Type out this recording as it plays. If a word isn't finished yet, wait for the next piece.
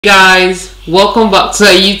Guys, welcome back to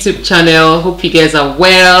our YouTube channel. Hope you guys are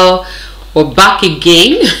well. We're back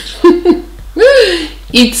again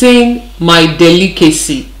eating my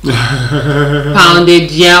delicacy, pounded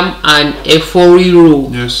yam and efori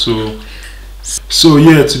roll. Yes, so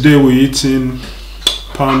yeah, today we're eating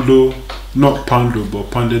not but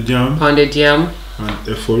pounded yam and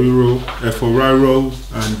efori roll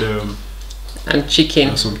and chicken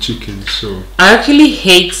and some chicken. So I actually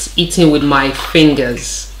hate eating with my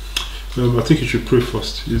fingers. I think you should pray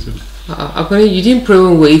first, isn't it? Akanni, you didn't pray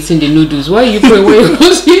when we were eating the noodles. Why you pray when you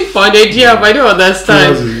was eating pounded yam? I don't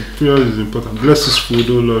understand. Prayer is important. Bless this food,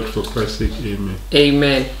 oh Lord, for Christ's sake. Amen.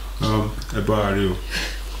 Amen. Ebario.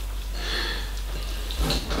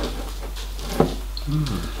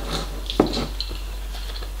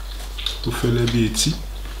 Ufele bi eti.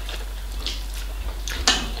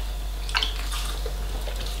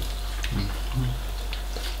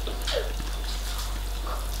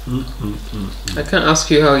 I can't ask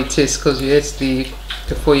you how it tastes because you ate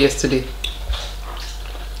the four yesterday.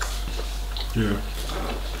 Yeah,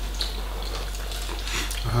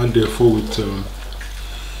 I had the four with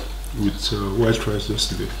white rice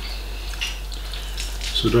yesterday,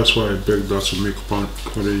 so that's why I begged that to make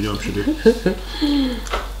pounded yam today.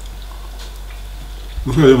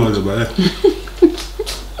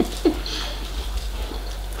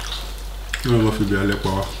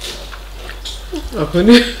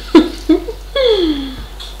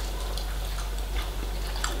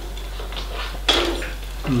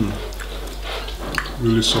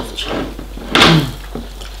 Really soft.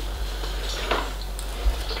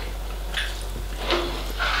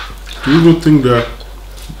 Do you even think that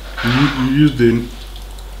you use the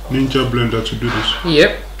Ninja blender to do this?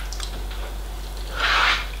 Yep.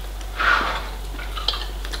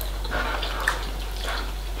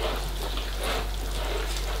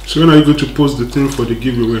 So when are you going to post the thing for the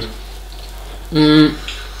giveaway?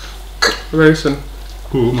 Very soon.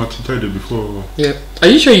 Oh, Martin tried it before. Yeah. Are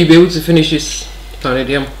you sure you'll be able to finish this pounded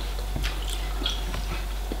yam?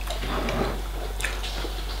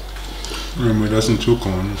 That's in too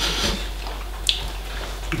common.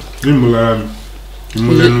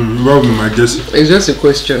 It's just a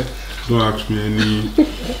question. Don't ask me any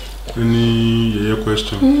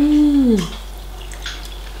question.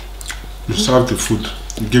 You serve the food,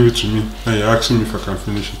 you give it to me, and you're asking me if I can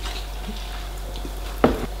finish it.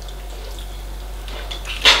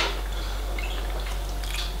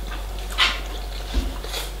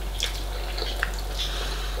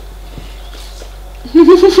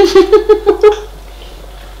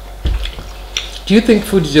 Do you think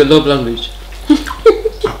food is your love language? I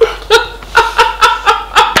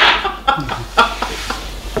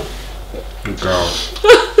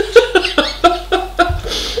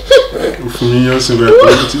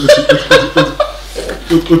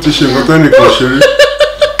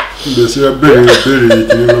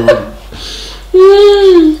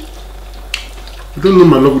don't know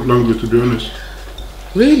my love language, to be honest.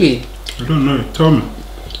 Really? I don't know. Tell me.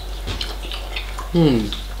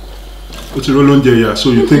 So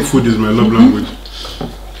you think food is my love language?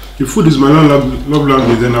 If food is my love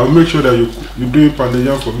language, then I'll make sure that you do pounded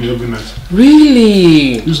yam for me every night.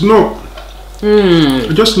 Really? It's not.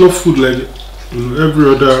 I just love food like every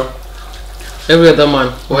other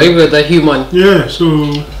man or every other human. Yeah, so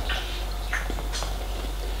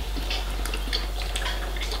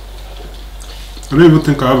I don't even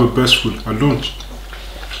think I have a best food. I don't.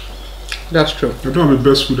 That's true. I don't have a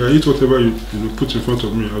best food. I eat whatever you put in front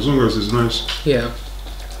of me, as long as it's nice. Yeah.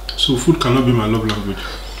 So food cannot be my love language.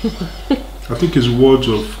 I think it's words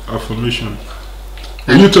of affirmation.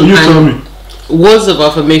 And you tell me. Words of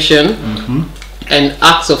affirmation and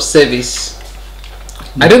acts of service.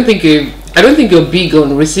 I don't think you're big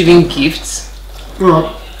on receiving gifts.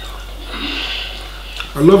 Well,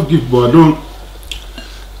 I love gifts, but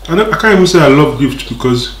I can't even say I love gifts,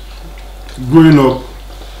 because growing up,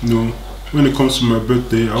 when it comes to my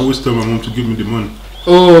birthday, I always tell my mom to give me the money.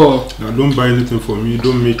 Oh. Now, don't buy anything for me,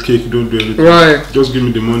 don't make cake, don't do anything. Right. Just give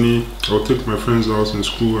me the money. I'll take my friends out in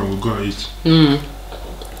school and we'll go and eat.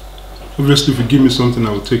 Obviously, if you give me something, I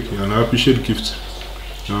will take it, and I appreciate gifts.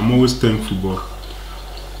 And I'm always thankful, but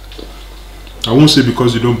I won't say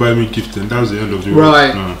because you don't buy me gifts, and that's the end of the world.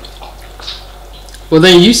 Right. No. Well,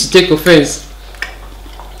 then you used to take offense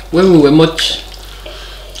when we were much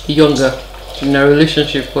younger in our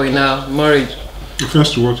relationship or in our marriage.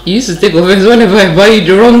 Offense to what? You used to take offense whenever I buy you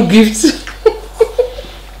the wrong gifts.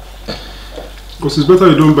 Because it's better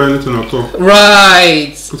you don't buy anything at all.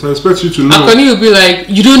 Right. Because I expect you to know. Akanni will be like,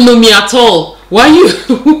 you don't know me at all. Why you?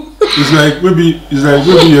 It's like maybe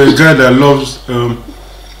you're a guy that loves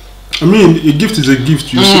I mean, a gift is a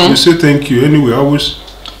gift. You say thank you anyway. Always,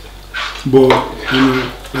 but you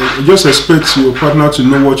know, I just expect your partner to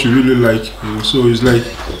know what you really like. You know? So it's like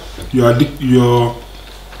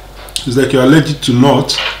it's like you're allergic to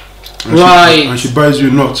nuts, and she buys you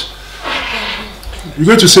nuts. You're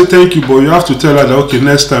going to say thank you, but you have to tell her that okay,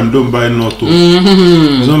 next time don't buy nuts.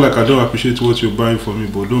 It's not like I don't appreciate what you're buying for me,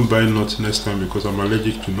 but don't buy nuts next time because I'm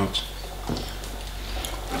allergic to nuts.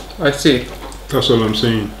 I see. That's all I'm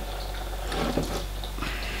saying.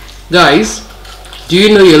 Guys, do you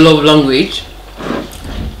know your love language?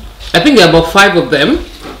 I think there are about 5 of them.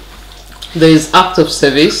 There is act of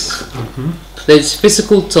service. There is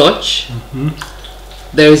physical touch.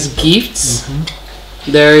 There is gifts.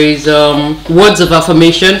 There is words of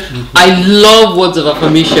affirmation. I love words of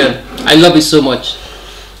affirmation. I love it so much.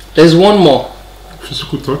 There's one more.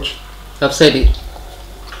 Physical touch. I've said it.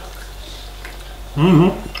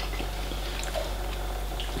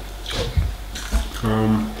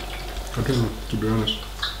 I don't know, to be honest.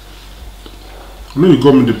 I know you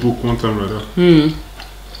got me the book one time like that.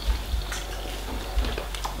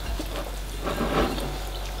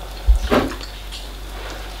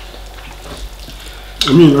 I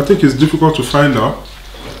mean, I think it's difficult to find out,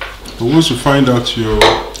 but once you find out your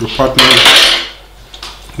partner's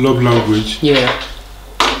love language,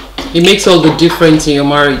 it makes all the difference in your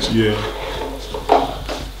marriage.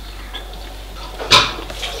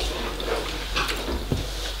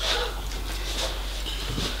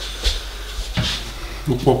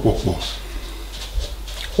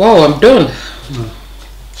 Wow, I'm done.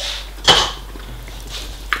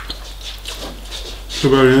 So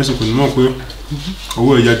very nice to know.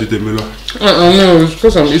 Oh, yeah, did the miller. No, it's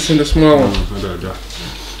because I'm eating the small one.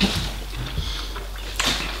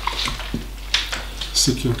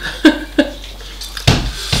 Sick you.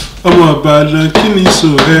 I'm a bad kidney,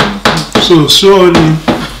 so sorry.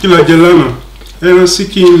 Killer Jalana. I don't see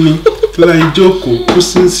kidney. Like Joko,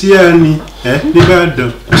 Kusinsiani,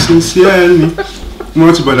 Nibada, Kusinsiani.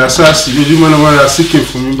 Much but assassin, you man are seeking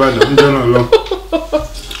for me, but I'm done alone.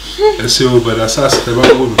 I say, oh, but assassin,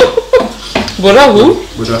 never woman. But who?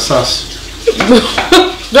 But assassin.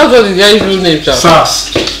 That's what the guy's real name, Charles.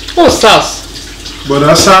 Sass. What's Sass? But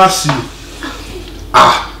assassin.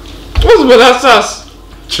 What's but Sass?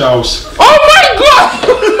 Charles. Oh my god!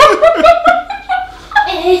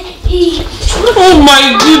 Oh my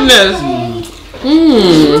goodness!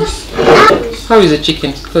 How is the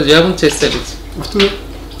chicken? Because you haven't tasted it.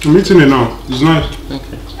 I'm eating it now. It's nice.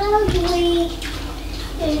 Okay.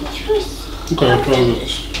 Okay, I'll try it.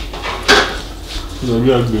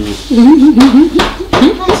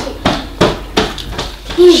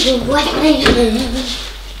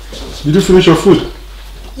 Did you finish your food?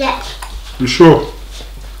 Yeah. You sure?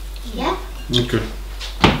 Yeah. Okay.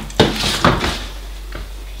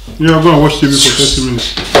 Yeah, I'm gonna watch TV for 30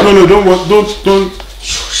 minutes. No, don't.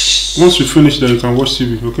 Once you finish, then you can watch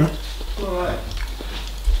TV, okay? Alright.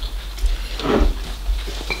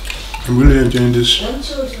 I'm really enjoying this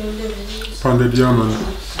pounded yam and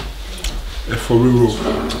a for-real roll.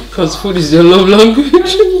 Because food is your love language.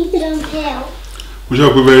 Which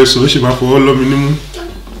I'll be very soon. She might for all minimum.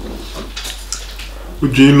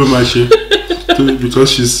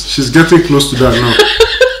 Because she's getting close to that now.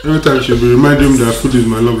 Every time she'll be reminding me that food is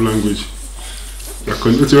my love language. I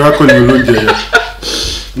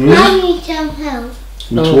need some help.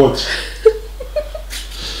 With what?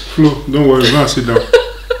 Flo, don't worry, now sit down.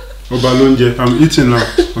 I'm eating now,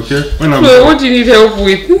 okay? When I'm Flo, what do you need help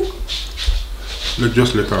with?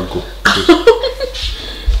 Just let her go.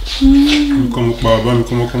 Come up.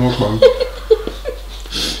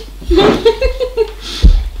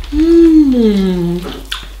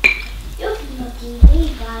 You're not me,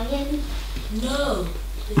 Brian. No,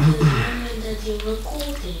 because that you're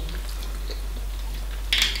recording.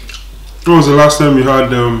 When was the last time you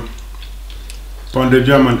had pounded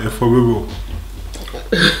yam and a for-real?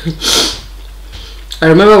 I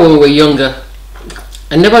remember when we were younger,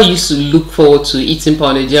 I never used to look forward to eating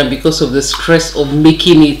pounded yam because of the stress of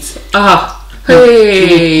making it.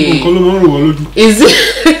 Hey!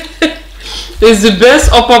 It's the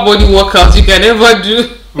best upper body workout you can ever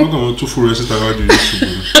do. I'm going to for rest. Are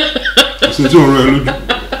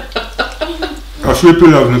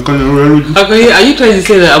you trying to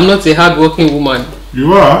say that I'm not a hard-working woman?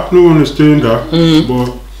 You are. No one is saying that.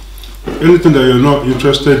 But anything that you're not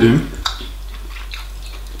interested in,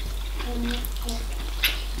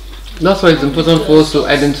 that's why it's important for us to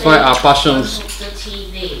identify our passions.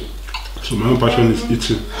 So my own passion is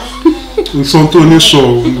eating. In Santoni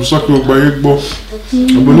so I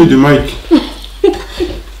need the mic.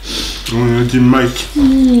 I need the mic.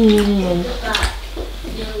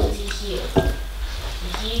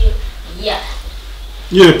 Yeah.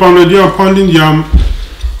 Yeah, pounding yam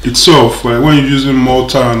itself, like when you're using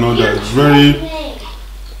mortar and all that, it's very,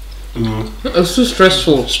 you know, it's too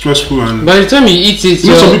stressful. And by the time you eat it, you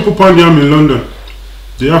know, some people pound yam in London.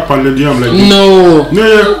 They have pounded yam like this. No.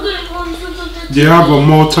 Yeah. They have a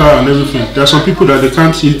mortar and everything. There are some people that they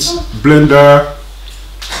can't eat blender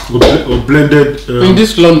or blended. In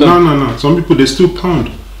this London. No. Some people they still pound.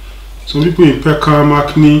 Some people in Peckham,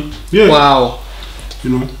 Akanni. Yeah. Wow.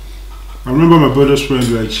 You know, I remember my brother's friend.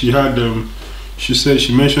 Like she had, she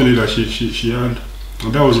mentioned it that she had.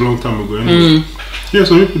 And that was a long time ago. Anyway. Yeah.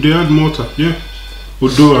 Some people they had mortar. Yeah.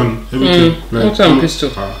 Odo and everything. Like mortar and pistol.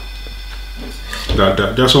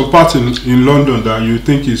 There are some parts in London that you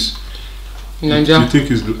think is. Nigeria. You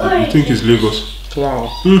think is Lagos.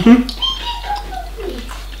 Wow.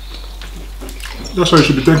 That's why you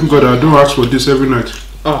should be thanking God that I don't ask for this every night.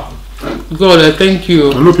 Oh, God, I thank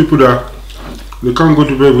you. I know people that they can't go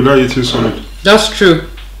to bed without eating solid. That's true.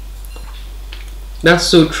 That's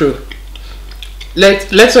so true.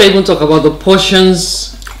 Let's not even talk about the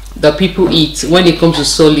portions that people eat when it comes to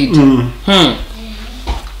solid.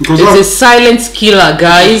 Because it's a silent killer,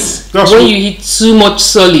 guys. When you eat too much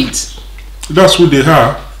solid. That's what they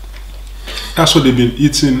are. That's what they've been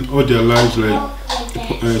eating all their lives, like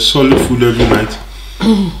solid food every night.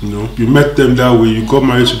 You know, you met them that way, you got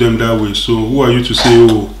married to them that way. So who are you to say,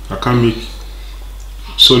 oh, I can't make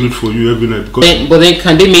solid for you every night? Because but then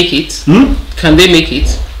can they make it? Can they make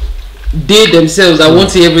it? They themselves, I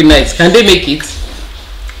want it every night. Can they make it?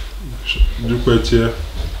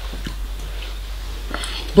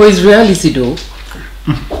 But it's reality though.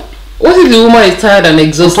 What if the woman is tired and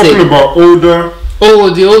exhausted? I'm talking about older. Oh,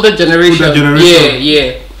 the older generation.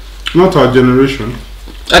 Yeah. Not our generation.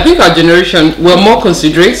 I think our generation were more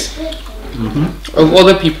considerate of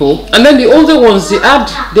other people, and then the older ones they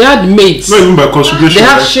had maids. Not even by consideration. They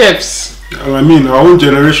have chefs. I mean, our own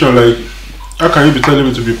generation, like, how can you be telling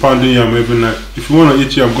me to be pounding yam every night? If you want to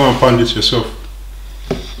eat yam, go and pound it yourself.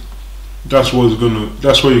 That's what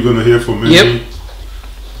you're gonna hear from me. Yep.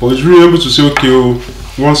 But it's really able to say, okay,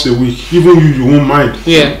 once a week, even you won't mind.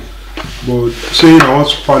 Yeah. But saying I want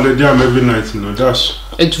to pound yam every night, you know,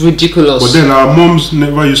 it's ridiculous. But then our moms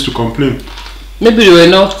never used to complain. Maybe they were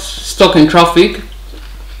not stuck in traffic.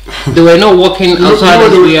 They were not walking outside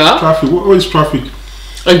as we are. Traffic. What is traffic?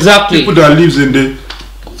 Exactly. People that lives in the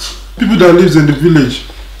village.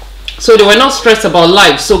 So they were not stressed about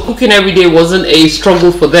life. So cooking every day wasn't a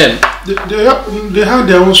struggle for them. They had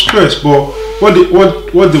their own stress, but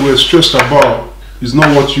what they were stressed about is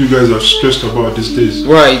not what you guys are stressed about these days.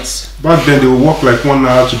 Right. Back then they would walk like 1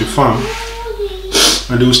 hour to the farm,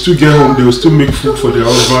 and they will still get home. They will still make food for their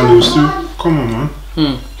husband. They will still come on, man.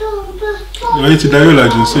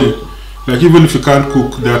 Like even if you can't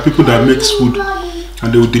cook, there are people that makes food,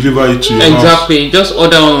 and they will deliver it to your house. Exactly. Just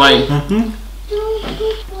order online.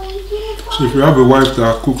 So if you have a wife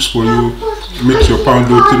that cooks for you, makes your pound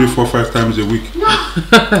 3, 4, 5 times a week,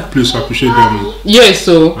 please appreciate them. Yes,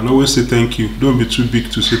 so. And always say thank you. Don't be too big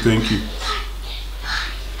to say thank you.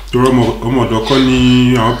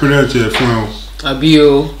 Akanni, our parents here for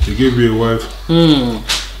Abio. They gave you a wife.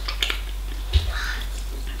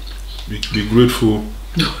 Be grateful.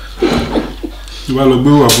 You are a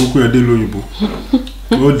boy of book and delusional.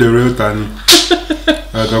 Oh, the real tani.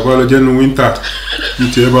 I got a general winter.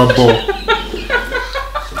 It's ever ball.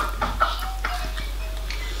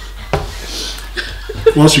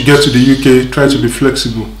 Once you get to the UK, try to be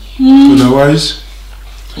flexible. Otherwise,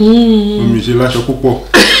 when you like a couple,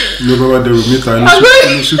 you go over there with me and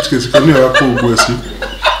you suitcase. Can you have a cool boy?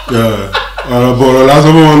 But last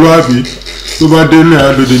of all, so bad then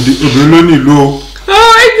I do the low. Oh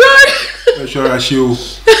my God! I show.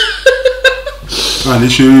 And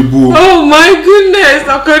it's your boo. Oh my goodness,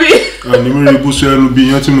 Akanni. And you may be so be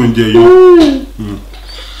your team.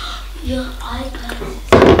 Your iPad.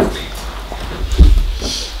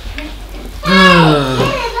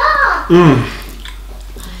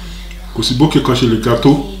 Aussi beau que quand j'ai le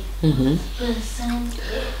gâteau.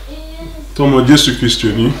 Ton Jésus Christ.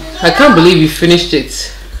 I can't believe you finished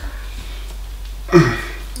it.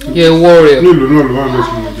 You're a warrior. No.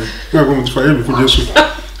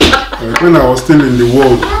 When I was still in the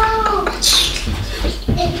world,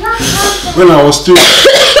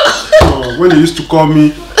 when they used to call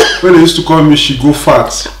me, she go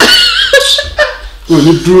fat.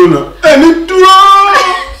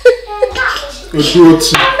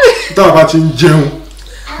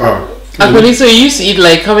 Akanni, so you used to eat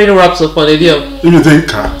like how many wraps of pounded yam?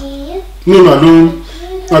 No, I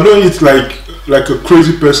don't eat like a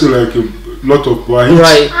crazy person, like a lot of, but I eat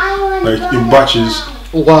like in batches.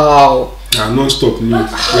 Wow. Non-stop meal.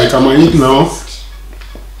 Like I'm gonna eat now.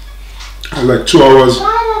 And like 2 hours,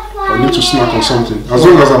 I need to snack on something. As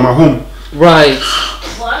long as I'm at home. Right.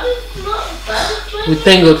 We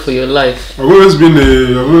thank God for your life. I've always been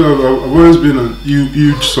a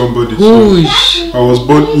huge somebody. So I was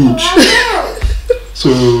born huge. So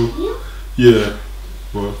yeah,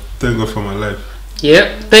 well, thank God for my life.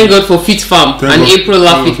 Yep. Thank God for Fit Farm and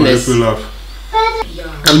aprillaugh Fitness.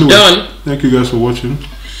 I'm done. Thank you guys for watching.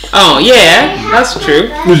 Oh yeah, that's true.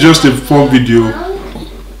 It's just a fun video.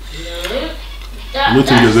 I don't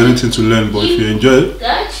think there's anything to learn, but if you enjoy it,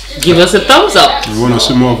 give us a thumbs up. If you want to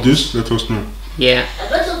see more of this, let us know. Yeah.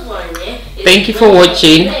 Thank you for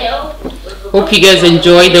watching. Hope you guys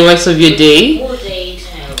enjoy the rest of your day.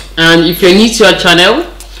 And if you're new to our channel,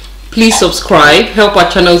 please subscribe. Help our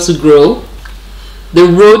channel to grow. The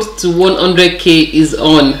road to 100k is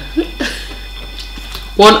on.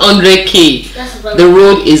 100k. The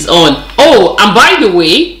road is on. Oh, and by the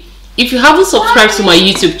way, if you haven't subscribed to my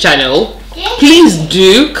YouTube channel, please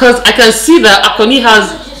do, because I can see that Akanni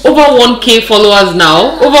has over 1k followers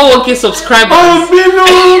now, over 1k subscribers. Oh,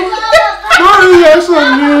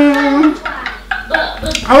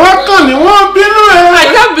 I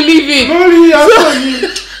can't believe it.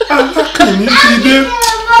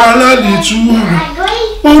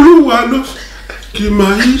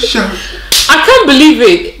 I can't believe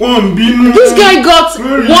it. This guy got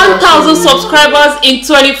 1,000 subscribers in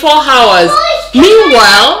 24 hours.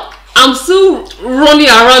 Meanwhile, I'm still running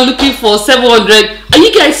around looking for 700. Are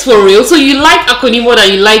you guys for real? So you like Akanni more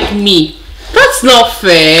than you like me? That's not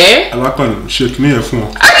fair.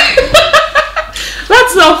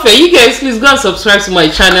 That's not fair. You guys, please go and subscribe to my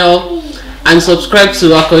channel and subscribe to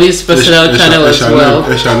Akanni's personal channel as well.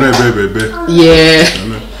 Yeah.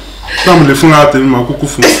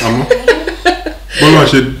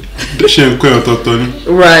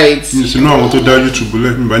 Right.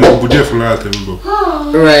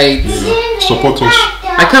 Right. Support us.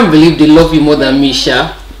 I can't believe they love you more than me,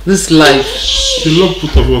 Sha. This life. They love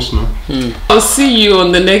both of us now. I'll see you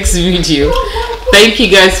on the next video. Thank you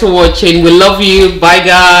guys for watching. We love you. Bye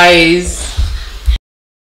guys.